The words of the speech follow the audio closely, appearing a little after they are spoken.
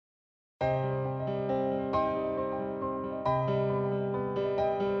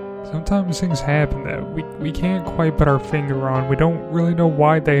Sometimes things happen that we can't quite put our finger on. We don't really know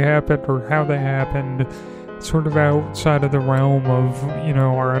why they happened or how they happened. It's sort of outside of the realm of,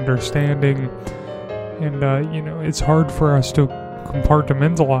 our understanding. And, it's hard for us to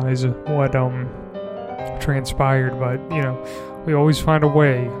compartmentalize what transpired, but, we always find a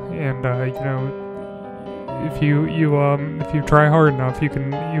way. And, if you try hard enough,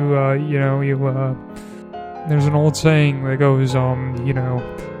 there's an old saying that goes,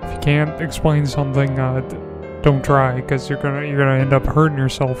 if you can't explain something, don't try, because you're gonna end up hurting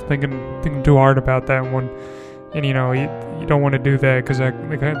yourself thinking too hard about that one, and you don't want to do that because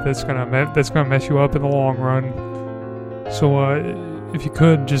that's gonna mess you up in the long run. So if you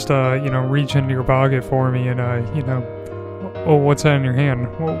could just reach into your pocket for me and oh, what's that in your hand?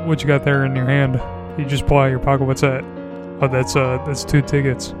 What you got there in your hand? You just pull out your pocket. What's that? Oh, that's 2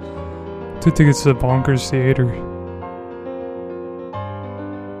 tickets. 2 tickets to the Bonkers Theater.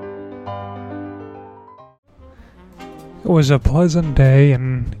 It was a pleasant day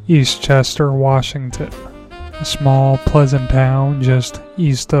in Eastchester, Washington, a small, pleasant town just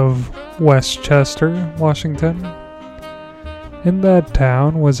east of Westchester, Washington. In that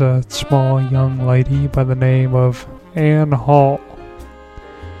town was a small young lady by the name of Anne Hall.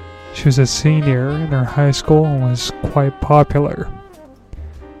 She was a senior in her high school and was quite popular.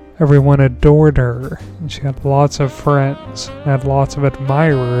 Everyone adored her, and she had lots of friends and had lots of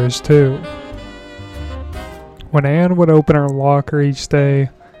admirers too. When Anne would open her locker each day, it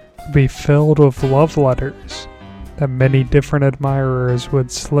would be filled with love letters that many different admirers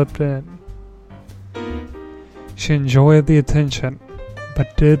would slip in. She enjoyed the attention,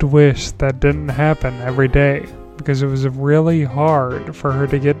 but did wish that didn't happen every day because it was really hard for her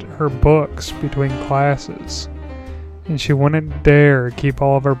to get her books between classes, and she wouldn't dare keep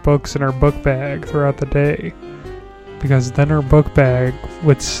all of her books in her book bag throughout the day because then her book bag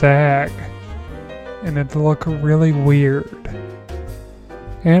would sag and it'd look really weird.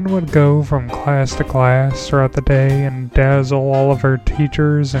 Anne would go from class to class throughout the day and dazzle all of her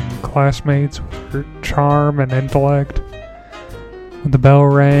teachers and classmates with her charm and intellect. When the bell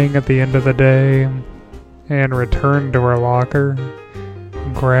rang at the end of the day, Anne returned to her locker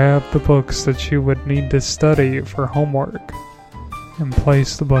and grabbed the books that she would need to study for homework and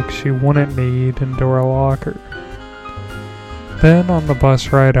placed the books she wouldn't need into her locker. Then on the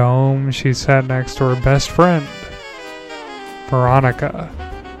bus ride home, she sat next to her best friend, Veronica,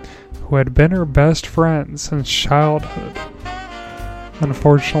 who had been her best friend since childhood.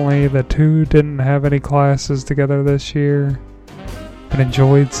 Unfortunately, the two didn't have any classes together this year, but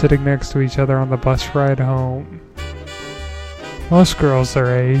enjoyed sitting next to each other on the bus ride home. Most girls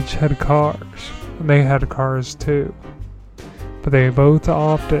their age had cars, and they had cars too, but they both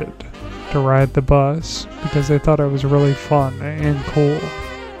opted to ride the bus because they thought it was really fun and cool.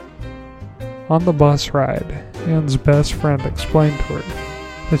 On the bus ride, Anne's best friend explained to her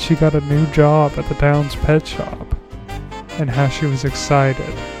that she got a new job at the town's pet shop and how she was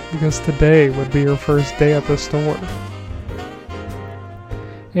excited because today would be her first day at the store.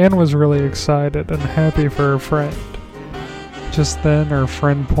 Anne was really excited and happy for her friend. Just then her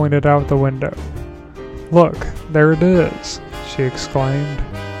friend pointed out the window. "Look, there it is," she exclaimed.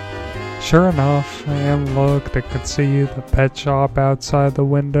 Sure enough, Anne looked and could see the pet shop outside the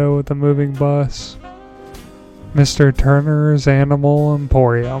window of the moving bus. Mr. Turner's Animal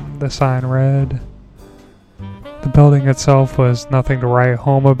Emporium, the sign read. The building itself was nothing to write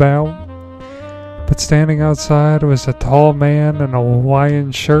home about, but standing outside was a tall man in a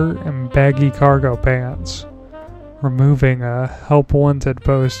Hawaiian shirt and baggy cargo pants, removing a "Help Wanted"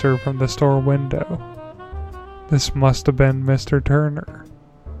 poster from the store window. This must have been Mr. Turner.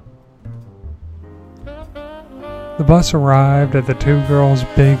 The bus arrived at the two girls'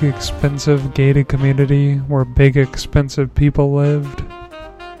 big, expensive, gated community where big, expensive people lived.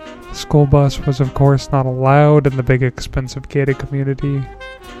 The school bus was, of course, not allowed in the big, expensive, gated community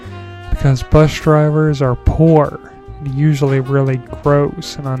because bus drivers are poor and usually really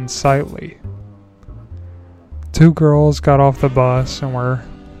gross and unsightly. Two girls got off the bus and were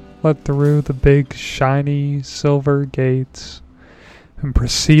let through the big, shiny, silver gates and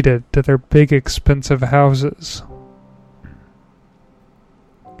proceeded to their big, expensive houses.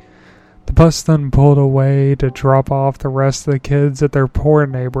 The bus then pulled away to drop off the rest of the kids at their poor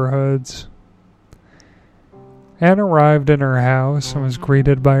neighborhoods. Anne arrived in her house and was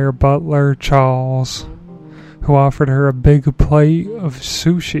greeted by her butler, Charles, who offered her a big plate of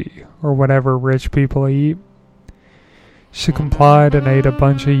sushi, or whatever rich people eat. She complied and ate a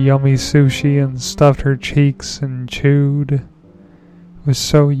bunch of yummy sushi and stuffed her cheeks and chewed. It was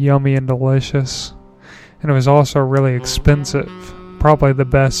so yummy and delicious, and it was also really expensive. Probably the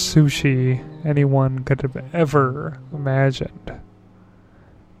best sushi anyone could have ever imagined.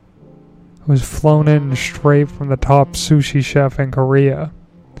 It was flown in straight from the top sushi chef in Korea,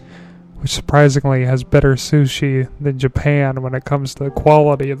 which surprisingly has better sushi than Japan when it comes to the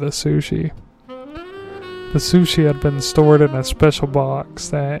quality of the sushi. The sushi had been stored in a special box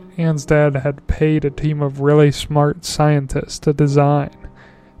that Anne's dad had paid a team of really smart scientists to design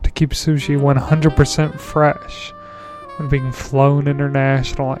to keep sushi 100% fresh when being flown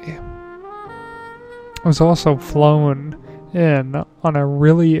internationally. It was also flown in on a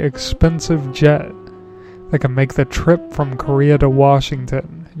really expensive jet that could make the trip from Korea to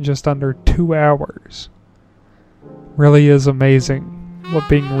Washington in just under 2 hours. Really is amazing what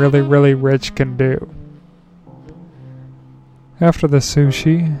being really, really rich can do. After the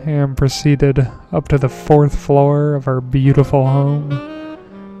sushi, Anne proceeded up to the 4th floor of her beautiful home,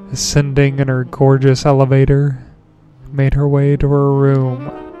 ascending in her gorgeous elevator, made her way to her room.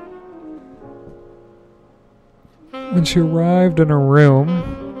 When she arrived in her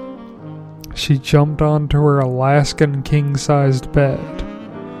room, she jumped onto her Alaskan king-sized bed,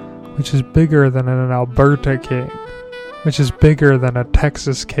 which is bigger than an Alberta king, which is bigger than a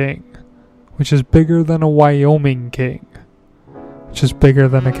Texas king, which is bigger than a Wyoming king, which is bigger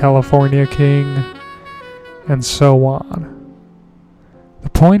than a California king, and so on. The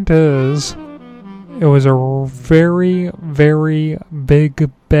point is, it was a very, very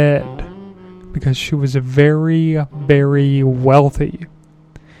big bed because she was very, very wealthy.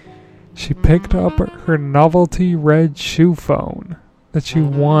 She picked up her novelty red shoe phone that she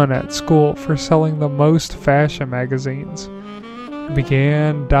won at school for selling the most fashion magazines and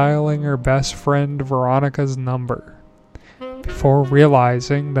began dialing her best friend Veronica's number before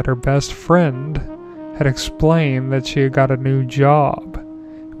realizing that her best friend had explained that she had got a new job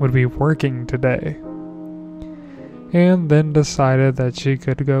and would be working today, and then decided that she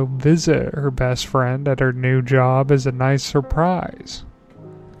could go visit her best friend at her new job as a nice surprise.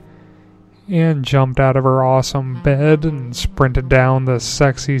 Anne jumped out of her awesome bed and sprinted down the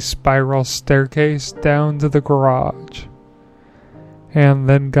sexy spiral staircase down to the garage, and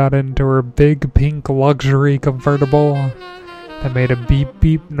then got into her big pink luxury convertible that made a beep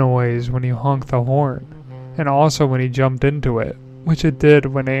beep noise when you honked the horn, and also when he jumped into it, which it did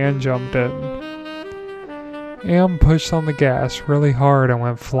when Anne jumped in. Anne pushed on the gas really hard and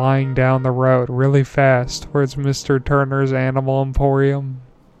went flying down the road really fast towards Mr. Turner's Animal Emporium.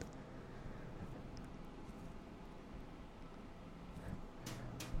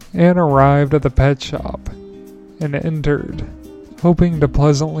 Anne arrived at the pet shop and entered, hoping to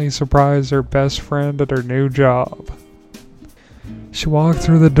pleasantly surprise her best friend at her new job. She walked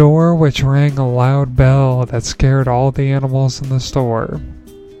through the door, which rang a loud bell that scared all the animals in the store.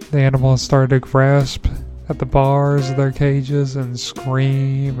 The animals started to grasp at the bars of their cages and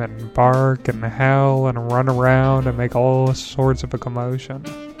scream and bark and howl and run around and make all sorts of a commotion.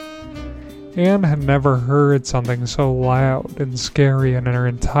 Anne had never heard something so loud and scary in her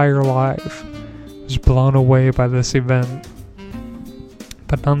entire life. She was blown away by this event.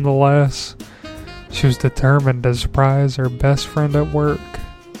 But nonetheless, she was determined to surprise her best friend at work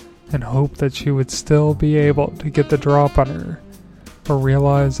and hoped that she would still be able to get the drop on her, but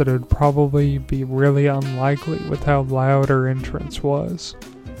realized that it would probably be really unlikely with how loud her entrance was.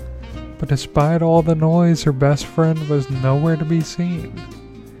 But despite all the noise, her best friend was nowhere to be seen.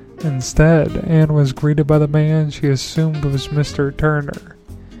 Instead, Anne was greeted by the man she assumed was Mr. Turner,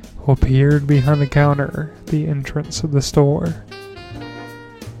 who appeared behind the counter at the entrance of the store.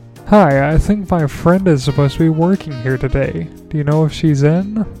 "Hi, I think my friend is supposed to be working here today. Do you know if she's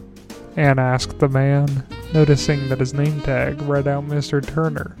in?" Anne asked the man, noticing that his name tag read out Mr.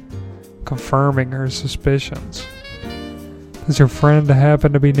 Turner, confirming her suspicions. "Does your friend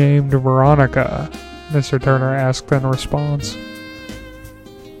happen to be named Veronica?" Mr. Turner asked in response.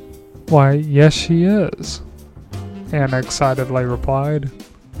 "Why, yes she is," Anne excitedly replied.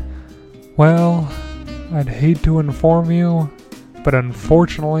 "Well, I'd hate to inform you, but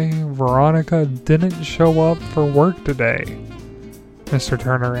unfortunately, Veronica didn't show up for work today," Mr.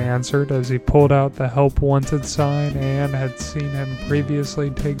 Turner answered as he pulled out the help wanted sign Anne had seen him previously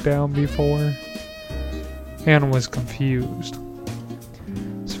take down before. Anne was confused.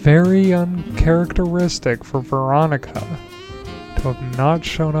 It's very uncharacteristic for Veronica to have not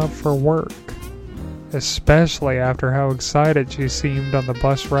shown up for work, especially after how excited she seemed on the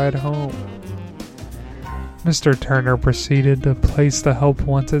bus ride home. Mr. Turner proceeded to place the help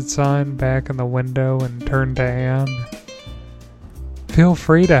wanted sign back in the window and turned to Anne. "Feel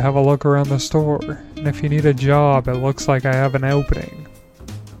free to have a look around the store, and if you need a job, it looks like I have an opening.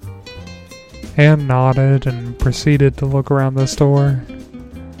 Anne nodded and proceeded to look around the store.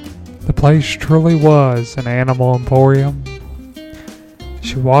 The place truly was an animal emporium.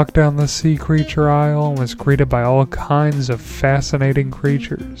 She walked down the sea creature aisle and was greeted by all kinds of fascinating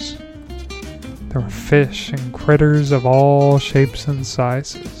creatures. There were fish and critters of all shapes and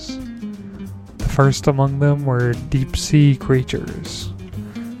sizes. The first among them were deep-sea creatures,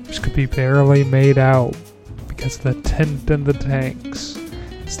 which could be barely made out because the tint in the tanks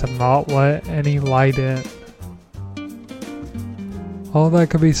is to not let any light in. All that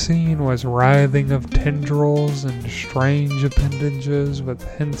could be seen was writhing of tendrils and strange appendages with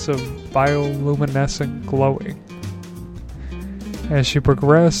hints of bioluminescent glowing. As she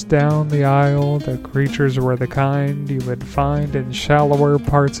progressed down the aisle, the creatures were the kind you would find in shallower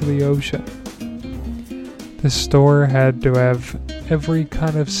parts of the ocean. This store had to have every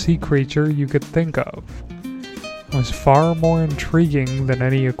kind of sea creature you could think of. It was far more intriguing than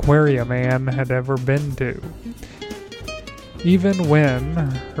any aquarium Anne had ever been to. Even when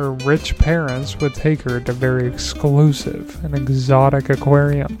her rich parents would take her to very exclusive and exotic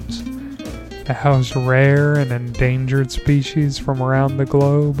aquariums that housed rare and endangered species from around the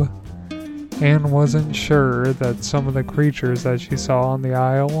globe, Anne wasn't sure that some of the creatures that she saw on the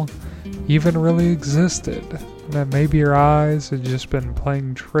aisle even really existed, and that maybe her eyes had just been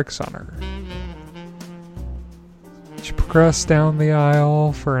playing tricks on her. She progressed down the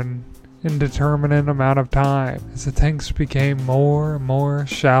aisle for an indeterminate amount of time as the tanks became more and more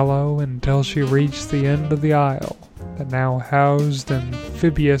shallow until she reached the end of the aisle that now housed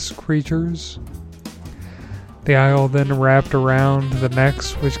amphibious creatures. The aisle then wrapped around the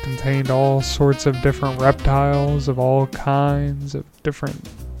next, which contained all sorts of different reptiles of all kinds of different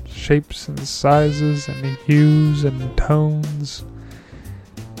shapes and sizes and hues and tones.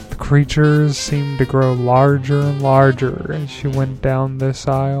 The creatures seemed to grow larger and larger as she went down this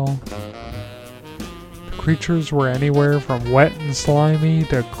aisle. The creatures were anywhere from wet and slimy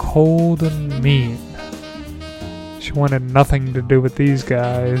to cold and mean. She wanted nothing to do with these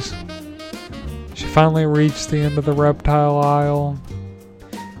guys. She finally reached the end of the reptile aisle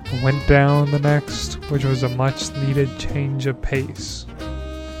and went down the next, which was a much needed change of pace.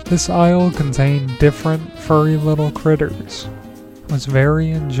 This aisle contained different furry little critters. It was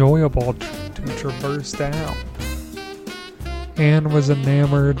very enjoyable to traverse down. Anne was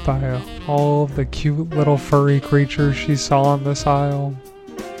enamored by all of the cute little furry creatures she saw in this aisle.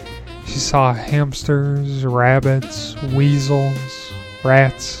 She saw hamsters, rabbits, weasels,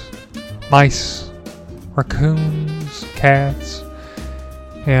 rats, mice, raccoons, cats,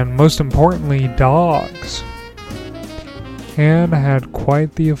 and most importantly, dogs. Anne had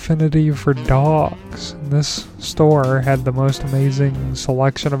quite the affinity for dogs, and this store had the most amazing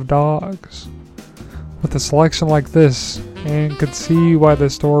selection of dogs. With a selection like this, Anne could see why the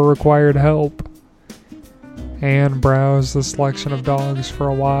store required help. Anne browsed the selection of dogs for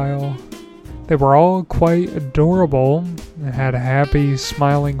a while. They were all quite adorable, and had happy,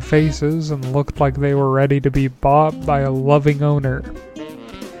 smiling faces, and looked like they were ready to be bought by a loving owner.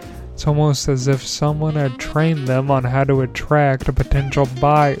 It's almost as if someone had trained them on how to attract a potential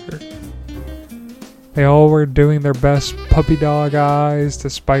buyer. They all were doing their best puppy dog eyes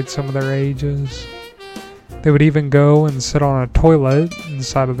despite some of their ages. They would even go and sit on a toilet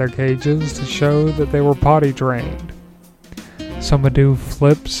inside of their cages to show that they were potty trained. Some would do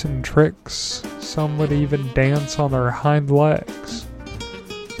flips and tricks. Some would even dance on their hind legs.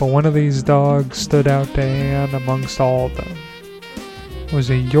 But one of these dogs stood out to Anne amongst all of them. It was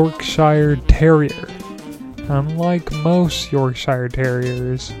a Yorkshire Terrier. Unlike most Yorkshire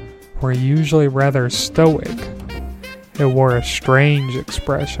Terriers, who are usually rather stoic, it wore a strange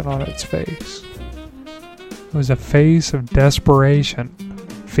expression on its face. It was a face of desperation,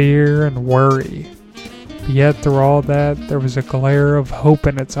 fear, and worry. But yet through all that, there was a glare of hope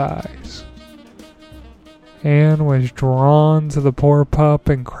in its eyes. Anne was drawn to the poor pup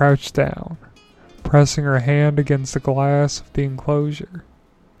and crouched down, pressing her hand against the glass of the enclosure.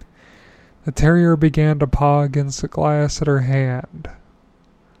 The terrier began to paw against the glass at her hand.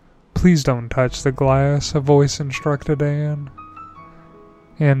 "Please don't touch the glass," a voice instructed Anne.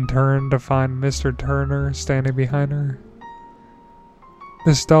 Anne turned to find Mr. Turner standing behind her.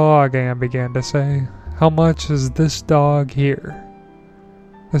 "This dog," Anne began to say. "How much is this dog here?"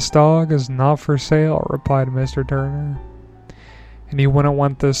 "This dog is not for sale," replied Mr. Turner. "And you wouldn't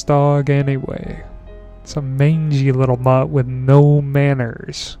want this dog anyway. It's a mangy little mutt with no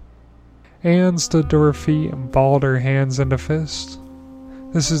manners." Anne stood to her feet and balled her hands into fists.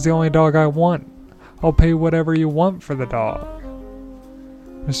 "This is the only dog I want. I'll pay whatever you want for the dog."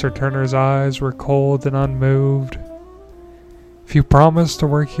 Mr. Turner's eyes were cold and unmoved. If you promise to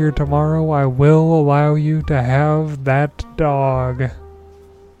work here tomorrow, I will allow you to have that dog."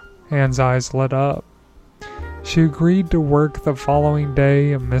 Anne's eyes lit up. She agreed to work the following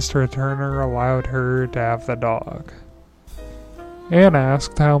day, and Mr. Turner allowed her to have the dog. Anne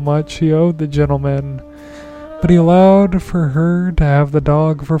asked how much she owed the gentleman, but he allowed for her to have the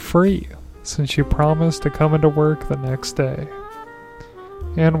dog for free, since she promised to come into work the next day.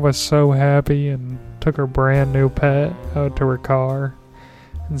 Anne was so happy and took her brand new pet out to her car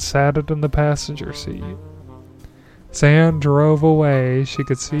and sat it in the passenger seat. As Anne drove away, she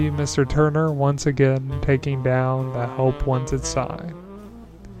could see Mr. Turner once again taking down the help wanted sign.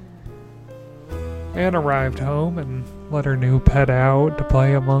 Anne arrived home and let her new pet out to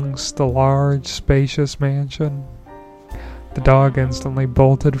play amongst the large, spacious mansion. The dog instantly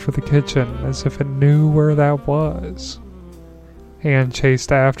bolted for the kitchen as if it knew where that was. Anne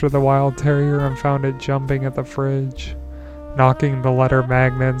chased after the wild terrier and found it jumping at the fridge, knocking the letter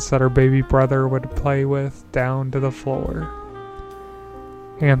magnets that her baby brother would play with down to the floor.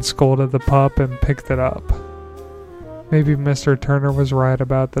 Anne scolded the pup and picked it up. Maybe Mr. Turner was right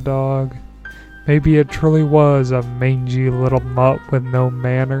about the dog. Maybe it truly was a mangy little mutt with no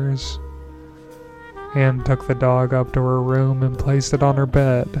manners. Anne took the dog up to her room and placed it on her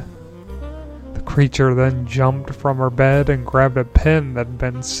bed. The creature then jumped from her bed and grabbed a pen that had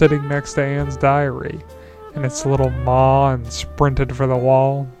been sitting next to Anne's diary in its little maw and sprinted for the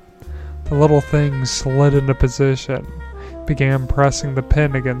wall. The little thing slid into position, began pressing the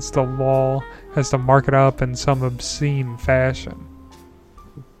pen against the wall as to mark it up in some obscene fashion.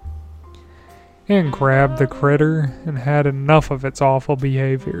 Anne grabbed the critter and had enough of its awful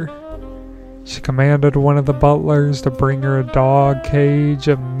behavior. She commanded one of the butlers to bring her a dog cage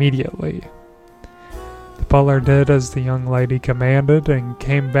immediately. The butler did as the young lady commanded and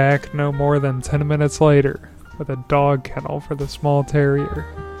came back no more than 10 minutes later with a dog kennel for the small terrier.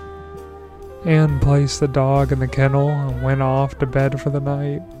 Anne placed the dog in the kennel and went off to bed for the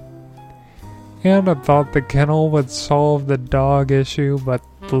night. Anne had thought the kennel would solve the dog issue, but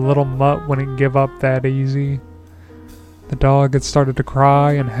the little mutt wouldn't give up that easy. The dog had started to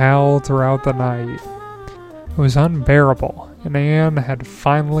cry and howl throughout the night. It was unbearable, and Anne had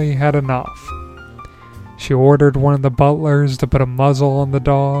finally had enough. She ordered one of the butlers to put a muzzle on the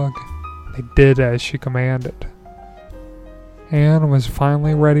dog. They did as she commanded. Anne was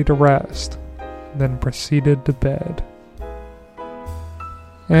finally ready to rest, then proceeded to bed.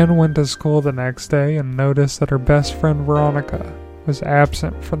 Anne went to school the next day and noticed that her best friend Veronica was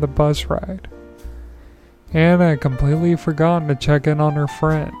absent from the bus ride. Anne had completely forgotten to check in on her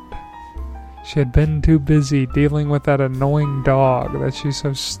friend. She had been too busy dealing with that annoying dog that she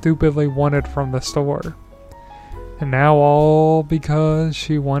so stupidly wanted from the store. And now all because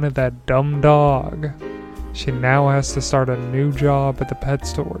she wanted that dumb dog. She now has to start a new job at the pet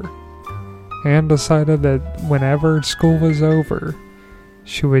store. Anne decided that whenever school was over,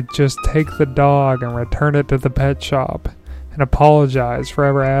 she would just take the dog and return it to the pet shop and apologize for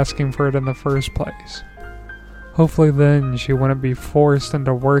ever asking for it in the first place. Hopefully then she wouldn't be forced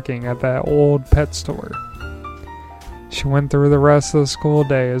into working at that old pet store. She went through the rest of the school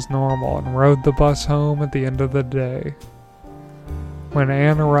day as normal and rode the bus home at the end of the day. When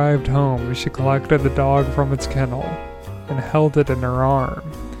Anne arrived home, she collected the dog from its kennel and held it in her arm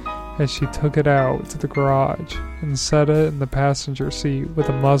as she took it out to the garage and set it in the passenger seat with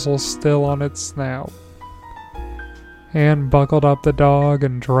the muzzle still on its snout. Anne buckled up the dog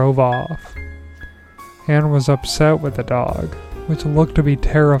and drove off. Anne was upset with the dog, which looked to be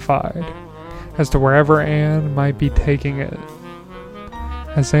terrified as to wherever Anne might be taking it.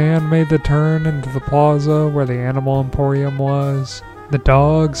 As Anne made the turn into the plaza where the animal emporium was, the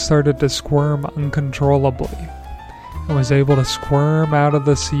dog started to squirm uncontrollably and was able to squirm out of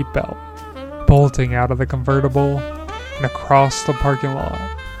the seatbelt, bolting out of the convertible and across the parking lot.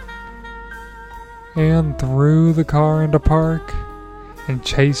 Anne threw the car into park and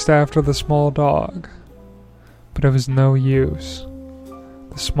chased after the small dog, but it was no use.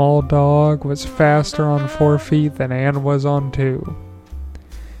 The small dog was faster on 4 feet than Anne was on 2.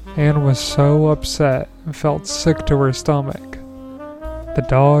 Anne was so upset and felt sick to her stomach. The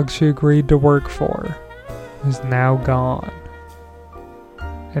dog she agreed to work for was now gone.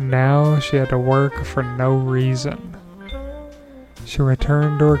 And now she had to work for no reason. She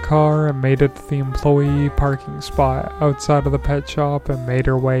returned to her car and made it to the employee parking spot outside of the pet shop and made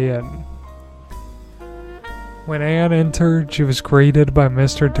her way in. When Anne entered, she was greeted by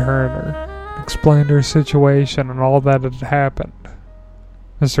Mr. Turner and explained her situation and all that had happened.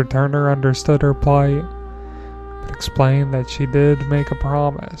 Mr. Turner understood her plight, but explained that she did make a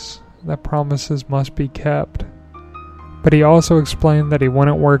promise, and that promises must be kept. But he also explained that he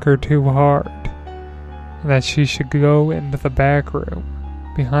wouldn't work her too hard, and that she should go into the back room,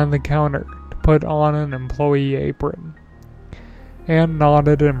 behind the counter, to put on an employee apron. Anne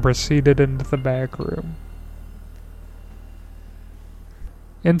nodded and proceeded into the back room.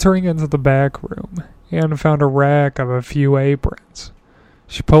 Entering into the back room, Anne found a rack of a few aprons.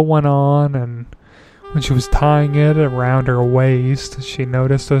 She put one on, and when she was tying it around her waist, she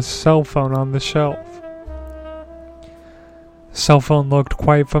noticed a cell phone on the shelf. The cell phone looked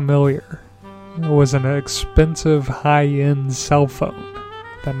quite familiar. It was an expensive, high-end cell phone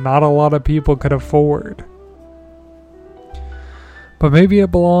that not a lot of people could afford. But maybe it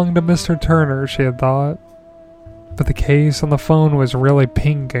belonged to Mr. Turner, she had thought. But the case on the phone was really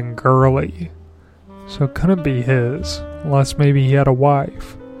pink and girly, so it couldn't be his, unless maybe he had a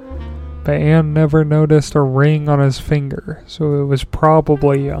wife. But Anne never noticed a ring on his finger, so it was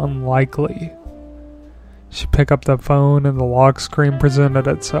probably unlikely. She picked up the phone and the lock screen presented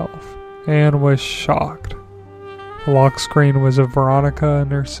itself. Anne was shocked. The lock screen was of Veronica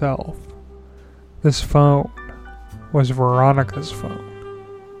and herself. This phone was Veronica's phone.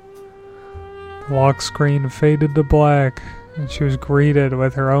 The lock screen faded to black, and she was greeted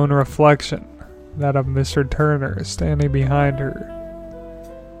with her own reflection, that of Mr. Turner, standing behind her.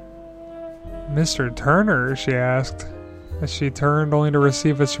 "Mr. Turner?" she asked, as she turned only to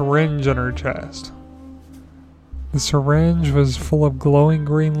receive a syringe in her chest. The syringe was full of glowing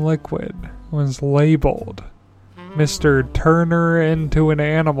green liquid and was labeled Mr. Turner into an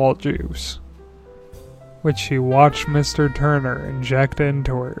animal juice, which she watched Mr. Turner inject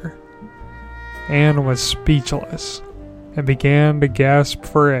into her. Anne was speechless and began to gasp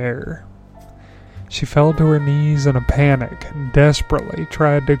for air. She fell to her knees in a panic and desperately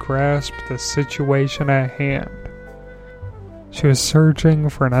tried to grasp the situation at hand. She was searching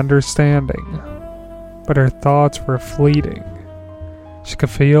for an understanding, but her thoughts were fleeting. She could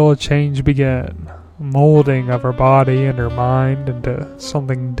feel a change begin, a molding of her body and her mind into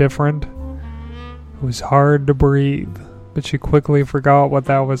something different. It was hard to breathe, but she quickly forgot what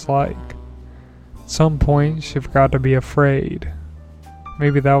that was like. At some point, she forgot to be afraid.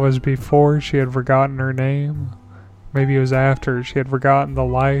 Maybe that was before she had forgotten her name. Maybe it was after she had forgotten the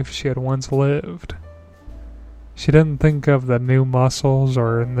life she had once lived. She didn't think of the new muscles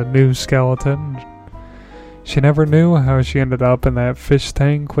or the new skeleton. She never knew how she ended up in that fish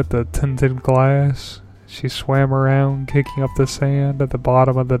tank with the tinted glass. She swam around, kicking up the sand at the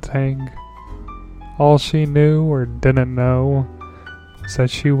bottom of the tank. All she knew or didn't know was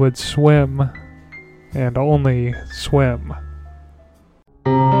that she would swim, and only swim.